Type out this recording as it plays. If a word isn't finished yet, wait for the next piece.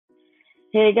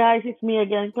Hey guys, it's me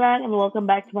again, Clang, and welcome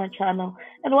back to my channel.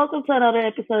 And welcome to another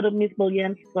episode of Miss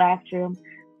Bullian's Classroom.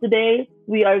 Today,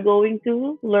 we are going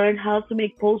to learn how to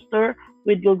make poster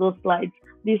with Google Slides.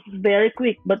 This is very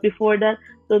quick, but before that,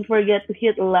 don't forget to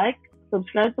hit like,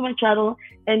 subscribe to my channel,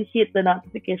 and hit the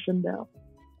notification bell.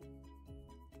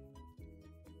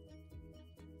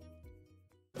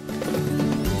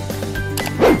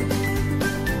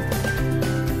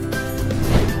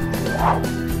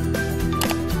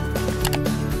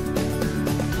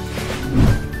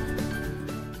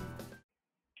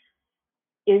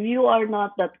 If you are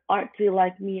not that artsy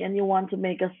like me and you want to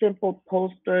make a simple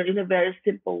poster in a very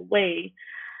simple way,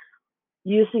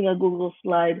 using a Google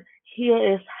slide,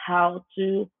 here is how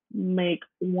to make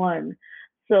one.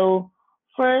 So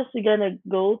first you're gonna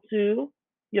go to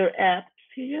your apps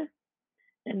here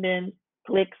and then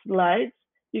click slides.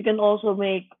 You can also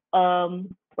make or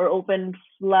open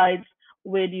slides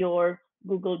with your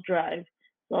Google Drive.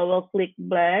 So I will click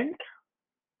blank.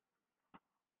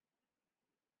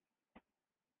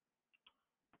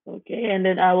 Okay, and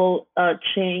then I will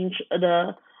change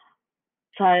the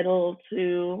title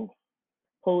to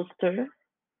poster.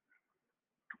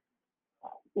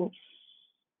 Oops,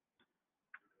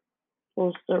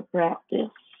 poster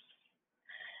practice.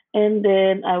 And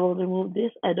then I will remove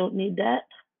this. I don't need that.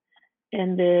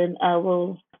 And then I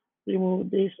will remove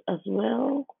this as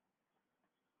well.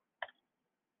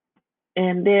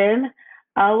 And then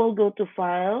I will go to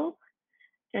file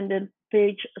and then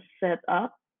page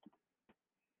setup.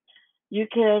 You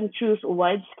can choose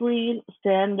widescreen,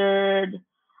 standard.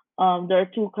 There are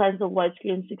two kinds of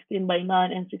widescreen, 16 by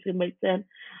 9 and 16 by 10.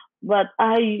 But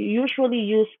I usually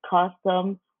use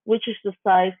custom, which is the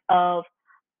size of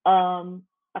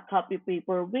a copy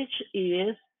paper, which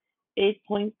is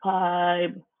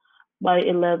 8.5 by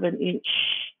 11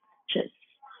 inches.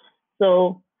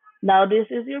 So now this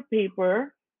is your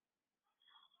paper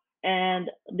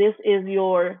and this is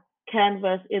your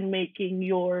canvas in making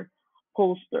your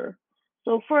poster.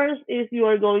 So first is you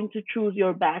are going to choose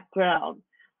your background.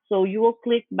 So you will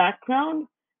click background.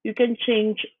 You can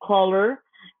change color.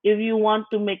 If you want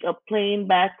to make a plain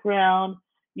background,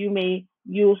 you may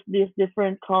use this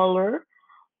different color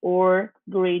or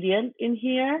gradient in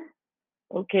here.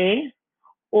 Okay.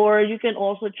 Or you can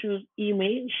also choose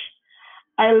image.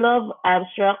 I love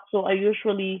abstract, so I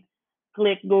usually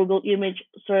click Google image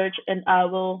search and I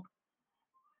will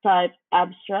type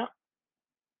abstract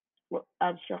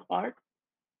art,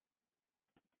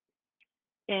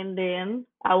 and then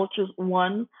I will choose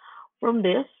one from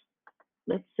this.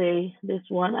 Let's say this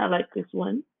one. I like this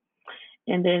one,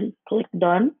 and then click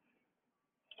done.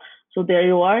 So there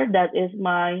you are. That is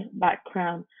my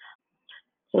background.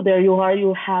 So there you are.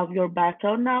 You have your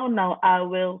background now. Now I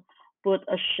will put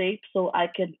a shape so I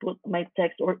can put my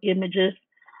text or images.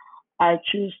 I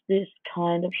choose this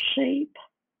kind of shape,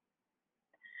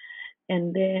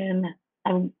 and then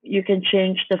you can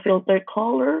change the filter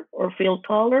color or fill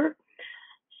color.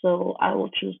 So I will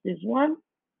choose this one,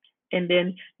 and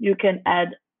then you can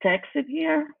add text in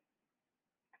here,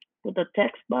 put a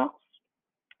text box.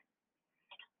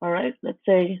 All right, let's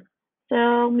say,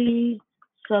 tell me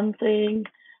something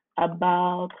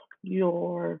about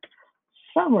your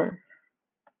summer.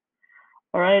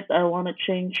 All right, I want to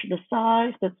change the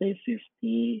size, let's say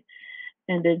 50,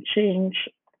 and then change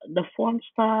the font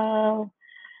style,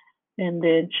 and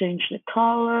then change the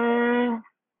color.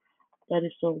 That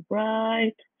is so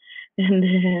bright. And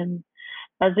then,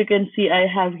 as you can see, I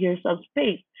have here some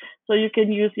space. So you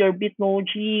can use your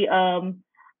Bitmoji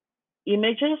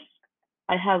images.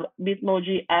 I have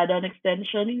Bitmoji add-on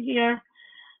extension in here.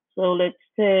 So let's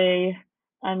say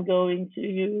I'm going to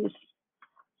use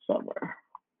summer.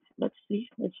 Let's see,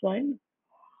 let's find.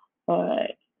 All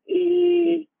right.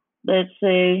 Let's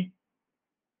say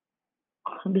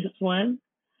this one.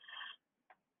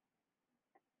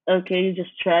 Okay, you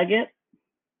just drag it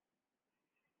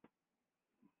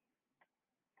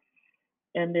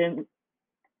and then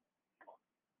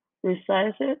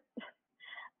resize it.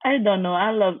 I don't know.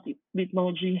 I love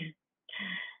Bitmoji.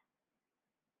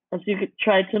 As you could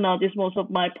try to notice, most of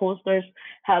my posters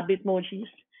have Bitmojis.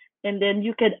 And then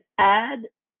you can add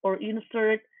or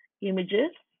insert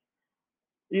images.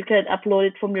 You can upload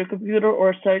it from your computer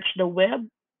or search the web.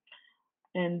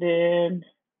 And then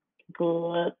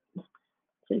go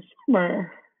say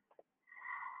summer.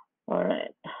 All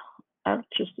right. I'll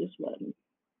choose this one.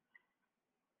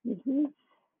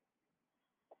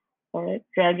 All right.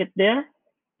 Drag it there.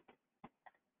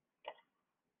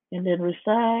 And then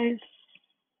resize.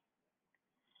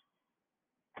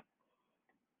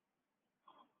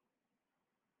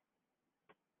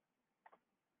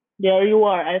 There you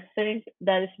are. I think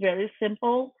that is very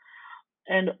simple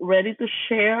and ready to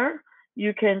share.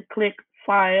 You can click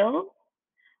File,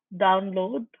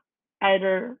 download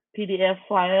either PDF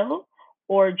file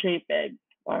or JPEG.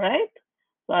 All right.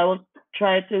 So I will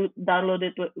try to download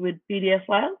it with PDF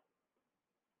file,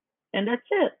 and that's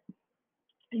it.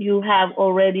 You have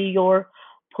already your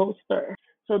poster.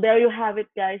 So there you have it,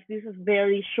 guys. This is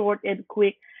very short and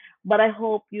quick, but I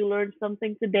hope you learned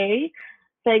something today.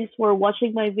 Thanks for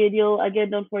watching my video. Again,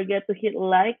 don't forget to hit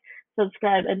like,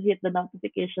 subscribe, and hit the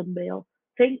notification bell.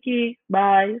 Thank you.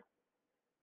 Bye.